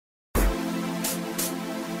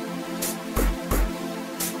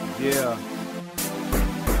Yeah.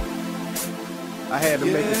 I had to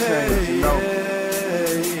make a change, you know.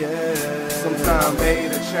 Sometimes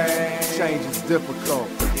change is difficult.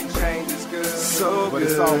 Change is good, But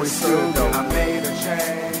it's always good though. I made a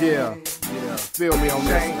change. Yeah. Feel me on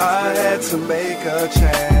this. I had to make a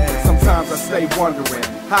change. Sometimes I stay wondering,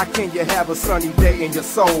 how can you have a sunny day in your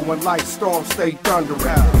soul when life's storms stay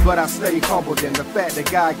thundering? But I stay humbled in the fact that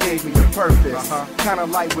God gave me a purpose. Kinda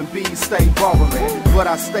like when bees stay bubbling, but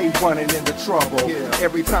I stay running into trouble.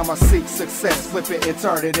 Every time I seek success, flip it and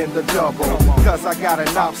turn it into double. Cause I got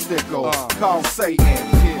an obstacle called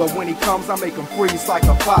Satan. But when he comes, I make him freeze like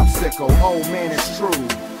a popsicle. Oh man, it's true.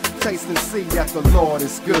 Taste and see that the Lord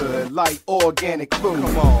is good, like organic food.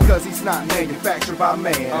 Cause he's not manufactured by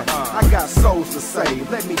man. I got souls to save,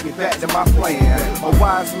 let me get back to my plan. A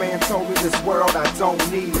wise man told me this world, I don't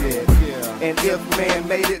need it. And if man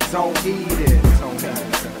made it, don't eat it.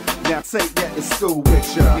 Now take that to school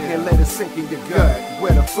with ya and let it sink in your gut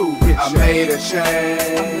where the food hits ya. I made a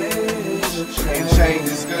change, and change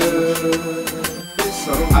is good.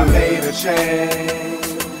 I made a change.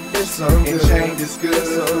 And change is good.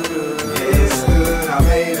 It's good. I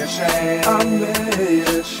made a change.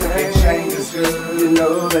 And change is good. You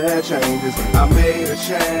know that change is good. I made a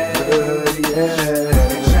change.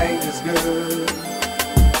 And change is good.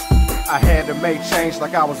 I had to make change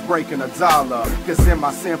like I was breaking $1. Cause in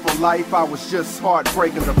my sinful life I was just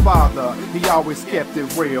heartbreaking the Father. He always kept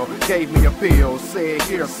it real, gave me a pill, said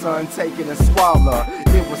here son, take it and swallow.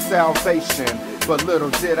 It was salvation, but little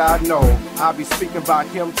did I know I'll be speaking about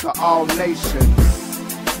him to all nations.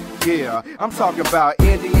 Yeah, I'm talking about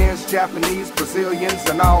Indians, Japanese, Brazilians,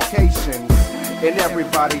 and all Haitians, and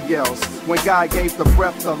everybody else. When God gave the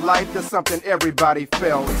breath to life, that's something everybody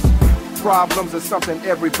felt. Problems is something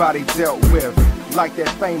everybody dealt with. Like that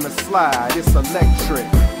famous slide, it's electric.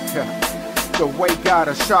 The way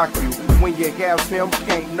God'll shock you. When you have him,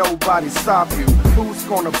 can't nobody stop you. Who's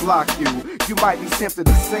gonna block you? You might be tempted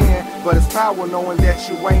to sin, but it's power knowing that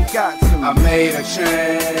you ain't got to. I made a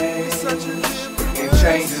change, and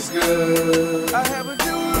change is good. I have a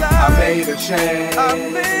new life. I made a change,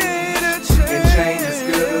 and change is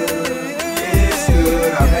good. It's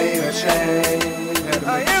good. I made a change,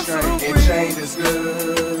 and change is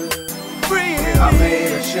good. I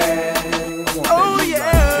made a change. Oh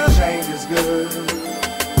yeah. And change is good.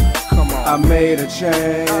 Come on. I made a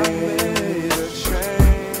change.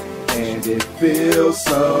 And it feels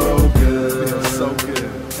so good.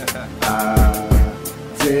 I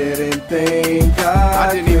didn't think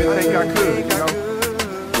I didn't even think I could, you know.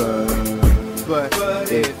 But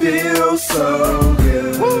it feels so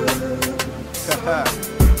good.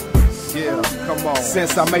 Yeah, come on.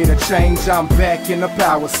 Since I made a change, I'm back in the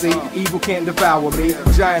power seat. Evil can't devour me,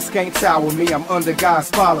 giants can't tower me. I'm under God's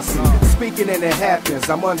policy. Speaking and it happens,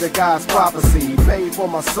 I'm under God's prophecy. Paid for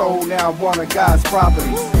my soul, now I'm one of God's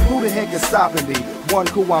properties. Who the heck is stopping me? One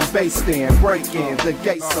who I'm based in, breaking the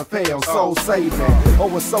gates of hell, soul saving.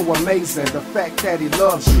 Oh, it's so amazing, the fact that he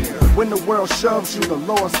loves you. When the world shoves you, the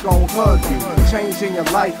Lord's gonna hug you. Changing your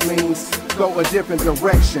life means go a different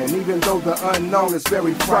direction, even though the unknown is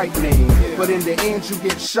very frightening. But in the end, you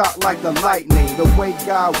get shot like the lightning. The way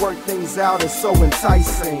God worked things out is so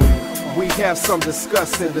enticing. We have some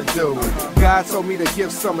discussing to do. God told me to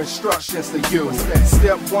give some instructions to you.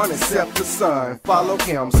 Step 1, accept the Son. Follow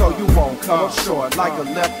him so you won't come short like a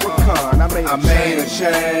leprechaun. I made a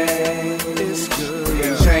change. It's good.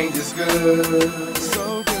 And change is good.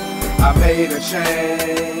 So good. I made a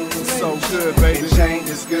change. It's so good, baby. And change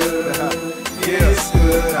is good. It's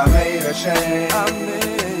good. I made a change.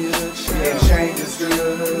 And change is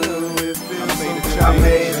good. I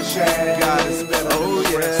made a change. God is better. Oh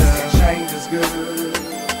yeah. And change is good.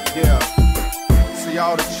 Yeah. See,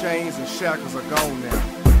 all the chains and shackles are gone now.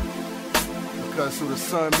 Because who the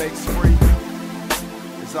Son makes free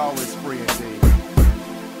is always free indeed.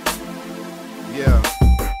 Yeah.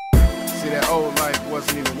 See, that old life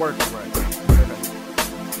wasn't even working right.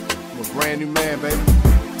 I'm a brand new man, baby.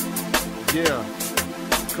 Yeah.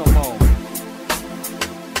 Come on.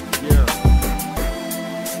 Yeah.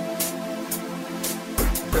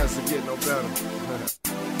 Doesn't get no better.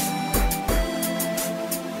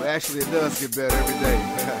 But actually it does get better every day.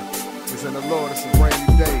 Because in the Lord it's a brand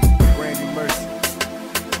new day, brand new mercy.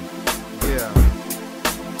 Yeah.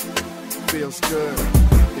 Feels good.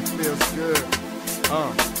 It feels good.